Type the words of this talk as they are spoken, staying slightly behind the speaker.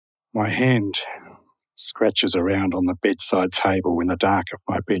My hand scratches around on the bedside table in the dark of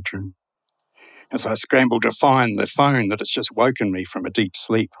my bedroom as I scramble to find the phone that has just woken me from a deep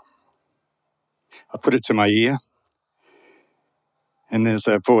sleep. I put it to my ear, and there's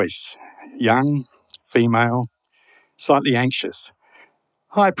a voice, young, female, slightly anxious.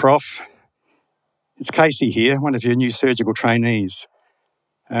 "Hi, Prof. It's Casey here, one of your new surgical trainees.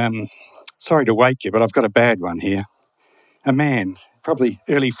 Sorry to wake you, but I've got a bad one here. A man, probably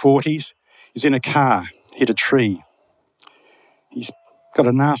early 40s, is in a car, hit a tree. He's got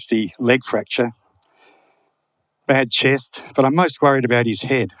a nasty leg fracture, bad chest, but I'm most worried about his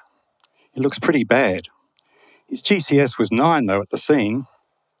head. It looks pretty bad. His GCS was 9, though, at the scene."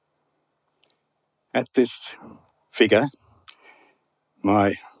 At this figure,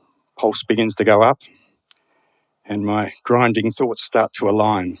 my pulse begins to go up and my grinding thoughts start to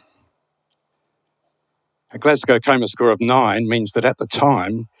align. A Glasgow coma score of 9 means that at the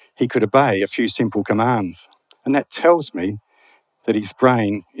time he could obey a few simple commands, and that tells me that his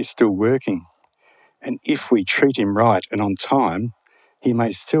brain is still working. And if we treat him right and on time, he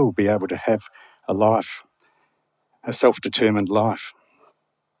may still be able to have a life, a self-determined life.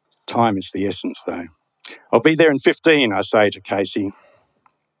 Time is the essence, though. "I'll be there in 15, I say to Casey.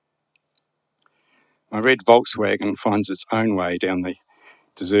 My red Volkswagen finds its own way down the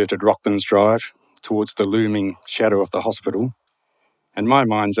deserted Rocklands Drive towards the looming shadow of the hospital, and my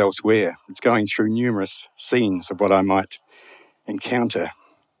mind's elsewhere. It's going through numerous scenes of what I might encounter.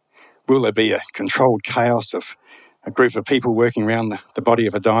 Will there be a controlled chaos of a group of people working around the body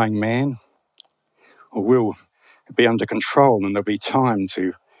of a dying man? Or will it be under control and there'll be time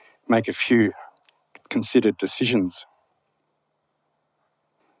to make a few considered decisions?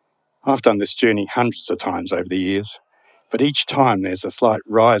 I've done this journey hundreds of times over the years, but each time there's a slight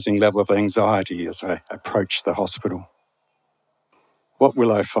rising level of anxiety as I approach the hospital. What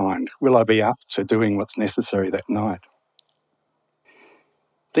will I find? Will I be up to doing what's necessary that night?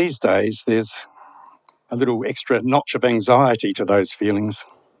 These days, there's a little extra notch of anxiety to those feelings.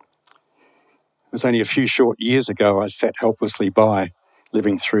 It was only a few short years ago I sat helplessly by,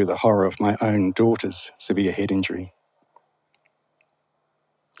 living through the horror of my own daughter's severe head injury.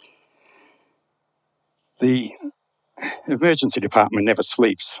 The emergency department never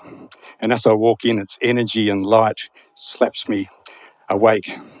sleeps, and as I walk in, its energy and light slaps me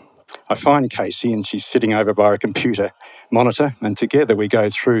awake. I find Casey, and she's sitting over by a computer monitor, and together we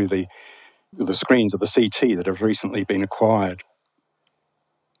go through the screens of the CT that have recently been acquired.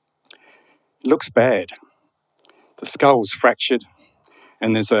 It looks bad. The skull's fractured,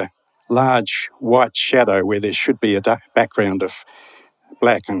 and there's a large white shadow where there should be a background of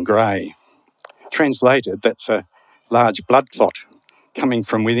black and grey. Translated, that's a large blood clot coming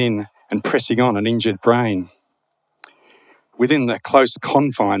from within and pressing on an injured brain. Within the close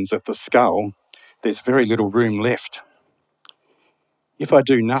confines of the skull, there's very little room left. If I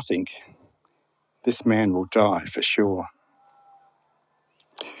do nothing, this man will die for sure.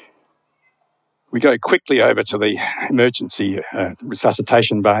 We go quickly over to the emergency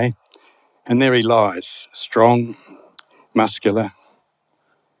resuscitation bay, and there he lies, strong, muscular,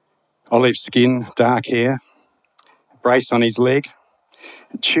 olive skin, dark hair, a brace on his leg,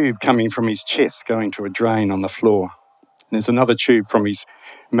 a tube coming from his chest going to a drain on the floor. And there's another tube from his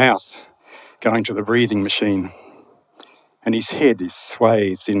mouth going to the breathing machine, and his head is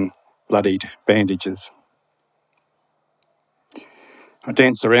swathed in bloodied bandages. I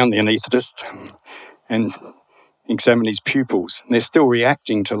dance around the anaesthetist and examine his pupils. They're still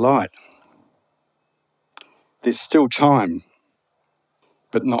reacting to light. There's still time,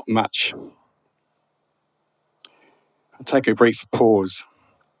 but not much. I take a brief pause.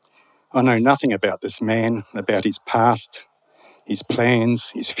 I know nothing about this man, about his past, his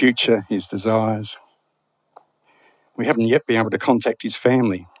plans, his future, his desires. We haven't yet been able to contact his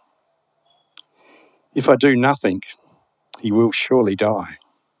family. If I do nothing, he will surely die.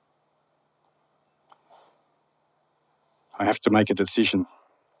 I have to make a decision.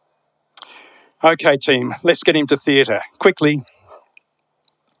 Okay, team, let's get him to theatre. Quickly.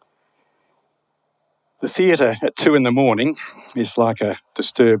 The theatre at 2 a.m. is like a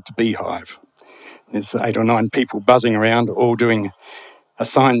disturbed beehive. There's 8 or 9 people buzzing around, all doing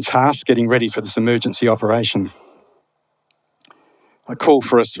assigned tasks, getting ready for this emergency operation. I call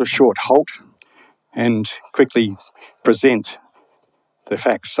for a short halt and quickly present the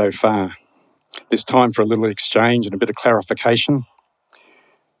facts so far. There's time for a little exchange and a bit of clarification.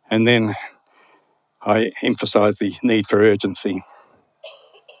 And then I emphasise the need for urgency.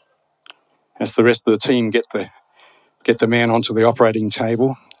 As the rest of the team get the man onto the operating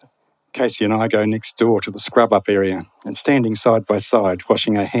table, Casey and I go next door to the scrub-up area, and standing side by side,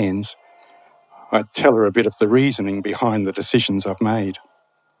 washing our hands, I tell her a bit of the reasoning behind the decisions I've made.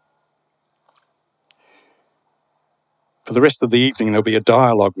 For the rest of the evening, there'll be a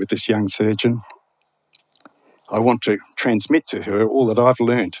dialogue with this young surgeon. I want to transmit to her all that I've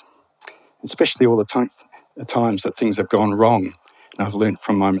learned, especially all the times that things have gone wrong and I've learned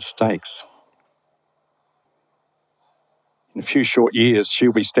from my mistakes. In a few short years,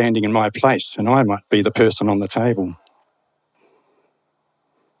 she'll be standing in my place and I might be the person on the table.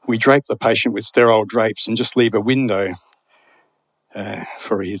 We drape the patient with sterile drapes and just leave a window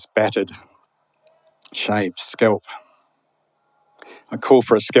for his battered, shaved scalp. I call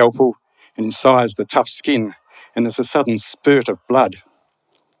for a scalpel and incise the tough skin, and there's a sudden spurt of blood.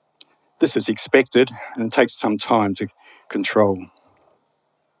 This is expected, and it takes some time to control.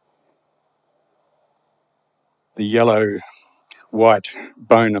 The yellow-white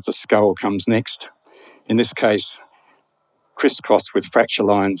bone of the skull comes next, in this case, crisscrossed with fracture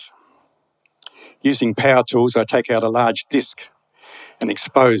lines. Using power tools, I take out a large disc and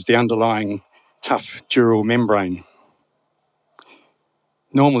expose the underlying tough dural membrane.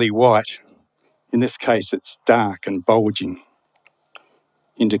 Normally white, in this case it's dark and bulging,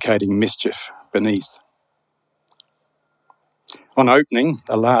 indicating mischief beneath. On opening,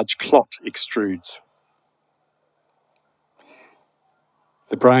 a large clot extrudes.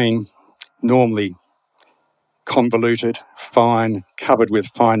 The brain, normally convoluted, fine, covered with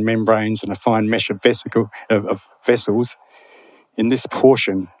fine membranes and a fine mesh of vessels, in this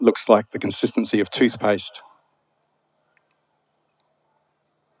portion looks like the consistency of toothpaste.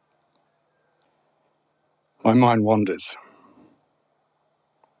 My mind wanders.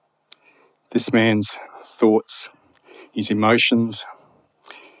 This man's thoughts, his emotions,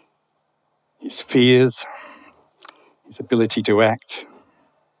 his fears, his ability to act,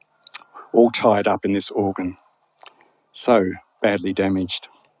 all tied up in this organ, so badly damaged.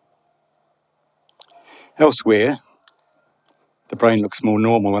 Elsewhere, the brain looks more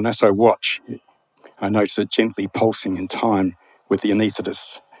normal, and as I watch, I notice it gently pulsing in time with the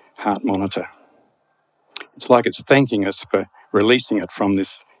anaesthetist's heart monitor. It's like it's thanking us for releasing it from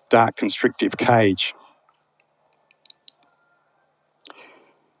this dark, constrictive cage.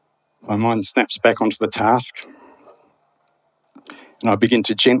 My mind snaps back onto the task, and I begin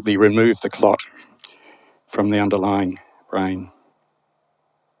to gently remove the clot from the underlying brain.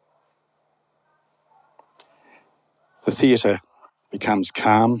 The theatre becomes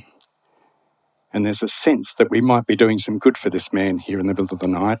calm, and there's a sense that we might be doing some good for this man here in the middle of the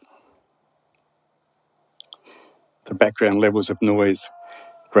night. The background levels of noise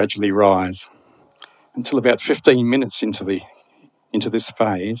gradually rise until about 15 minutes into this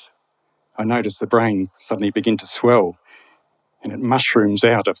phase, I notice the brain suddenly begin to swell and it mushrooms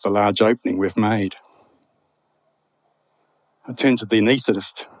out of the large opening we've made. I turn to the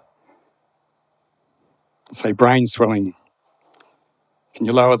anaesthetist and say, "Brain swelling, can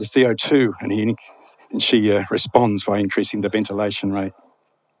you lower the CO2?" And she responds by increasing the ventilation rate.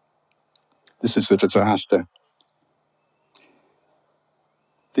 This is a disaster.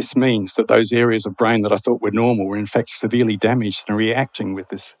 This means that those areas of brain that I thought were normal were in fact severely damaged and reacting with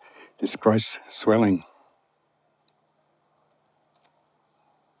this gross swelling.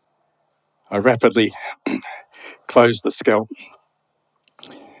 I rapidly close the scalp,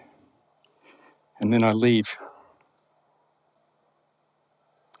 and then I leave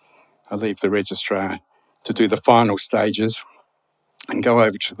the registrar to do the final stages and go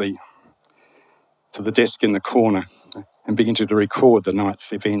over to the desk in the corner and begin to record the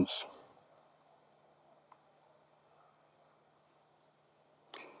night's events.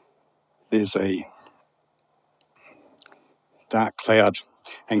 There's a dark cloud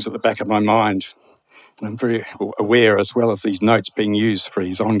hangs at the back of my mind, and I'm very aware as well of these notes being used for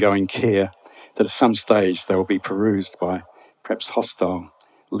his ongoing care, that at some stage they will be perused by perhaps hostile,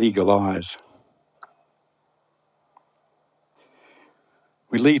 legal eyes.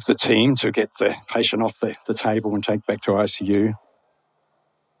 We leave the team to get the patient off the table and take back to ICU.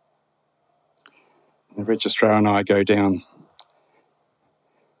 The registrar and I go down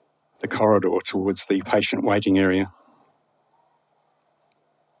the corridor towards the patient waiting area.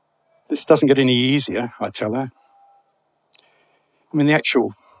 This doesn't get any easier, I tell her. I mean, the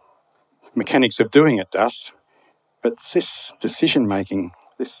actual mechanics of doing it does, but this decision-making,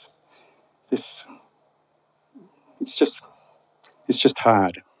 it's just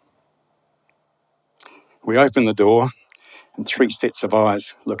hard. We open the door and 3 sets of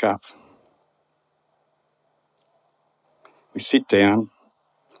eyes look up. We sit down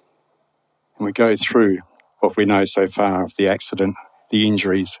and we go through what we know so far of the accident, the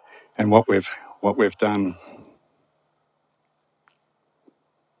injuries, and what we've done.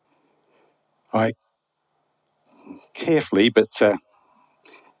 I carefully but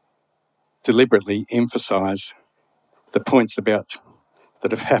deliberately emphasise the points about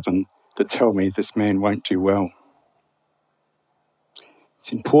that have happened that tell me this man won't do well.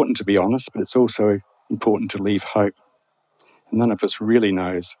 It's important to be honest, but it's also important to leave hope. And none of us really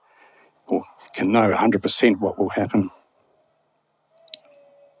knows or can know 100% what will happen.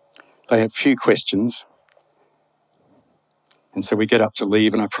 They have few questions, and so we get up to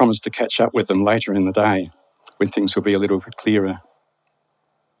leave, and I promise to catch up with them later in the day when things will be a little bit clearer.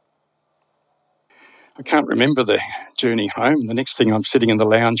 I can't remember the journey home. The next thing, I'm sitting in the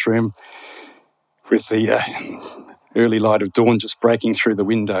lounge room with the early light of dawn just breaking through the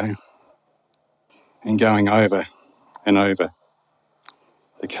window and going over and over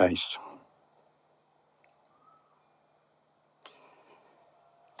the case.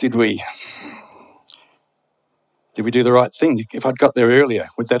 Did we do the right thing? If I'd got there earlier,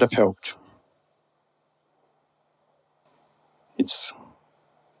 would that have helped? It's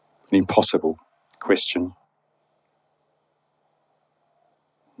an impossible question.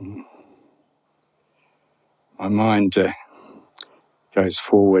 My mind goes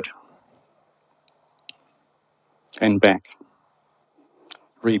forward and back,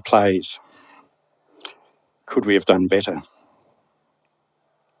 replays. Could we have done better?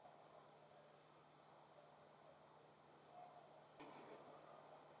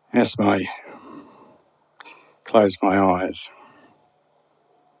 As I close my eyes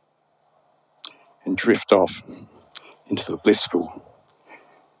and drift off into the blissful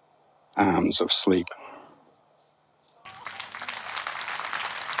arms of sleep.